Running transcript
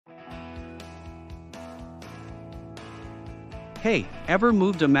Hey, ever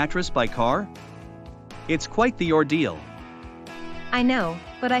moved a mattress by car? It's quite the ordeal. I know,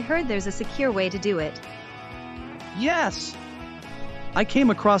 but I heard there's a secure way to do it. Yes! I came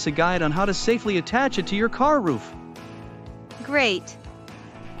across a guide on how to safely attach it to your car roof. Great.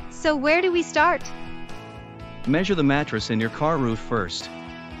 So where do we start? Measure the mattress in your car roof first.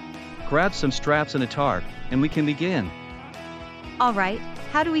 Grab some straps and a tarp, and we can begin. Alright,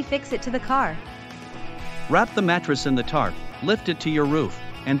 how do we fix it to the car? Wrap the mattress in the tarp, lift it to your roof,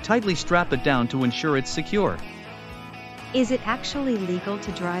 and tightly strap it down to ensure it's secure. Is it actually legal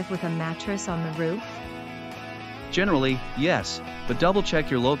to drive with a mattress on the roof? Generally, yes, but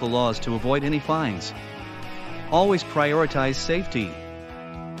double-check your local laws to avoid any fines. Always prioritize safety.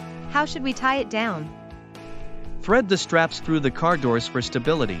 How should we tie it down? Thread the straps through the car doors for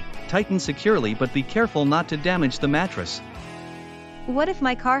stability, tighten securely but be careful not to damage the mattress. What if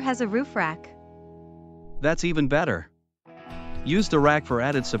my car has a roof rack? That's even better. Use the rack for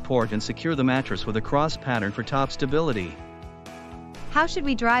added support and secure the mattress with a cross pattern for top stability. How should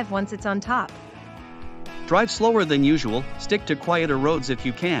we drive once it's on top? Drive slower than usual, stick to quieter roads if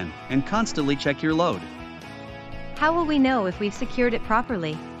you can, and constantly check your load. How will we know if we've secured it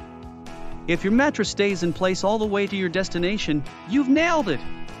properly? If your mattress stays in place all the way to your destination, you've nailed it!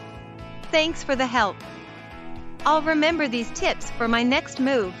 Thanks for the help. I'll remember these tips for my next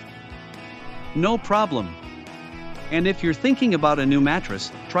move. No problem. And if you're thinking about a new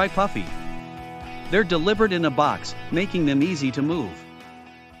mattress, try Puffy. They're delivered in a box, making them easy to move.